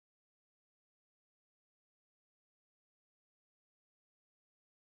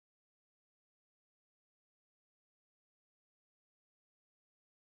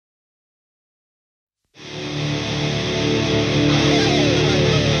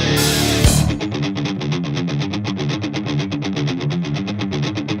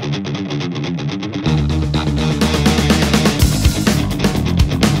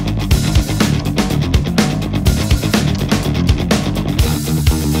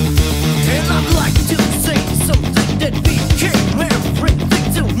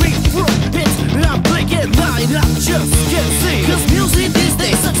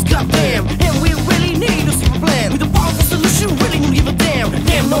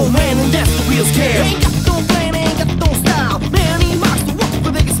no man, and that's the real scare. Ain't got no plan, ain't got no style. Man, he marks the walk with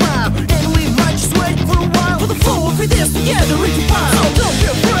a big smile. And we might just wait for a while for the flow of this together into pile. So don't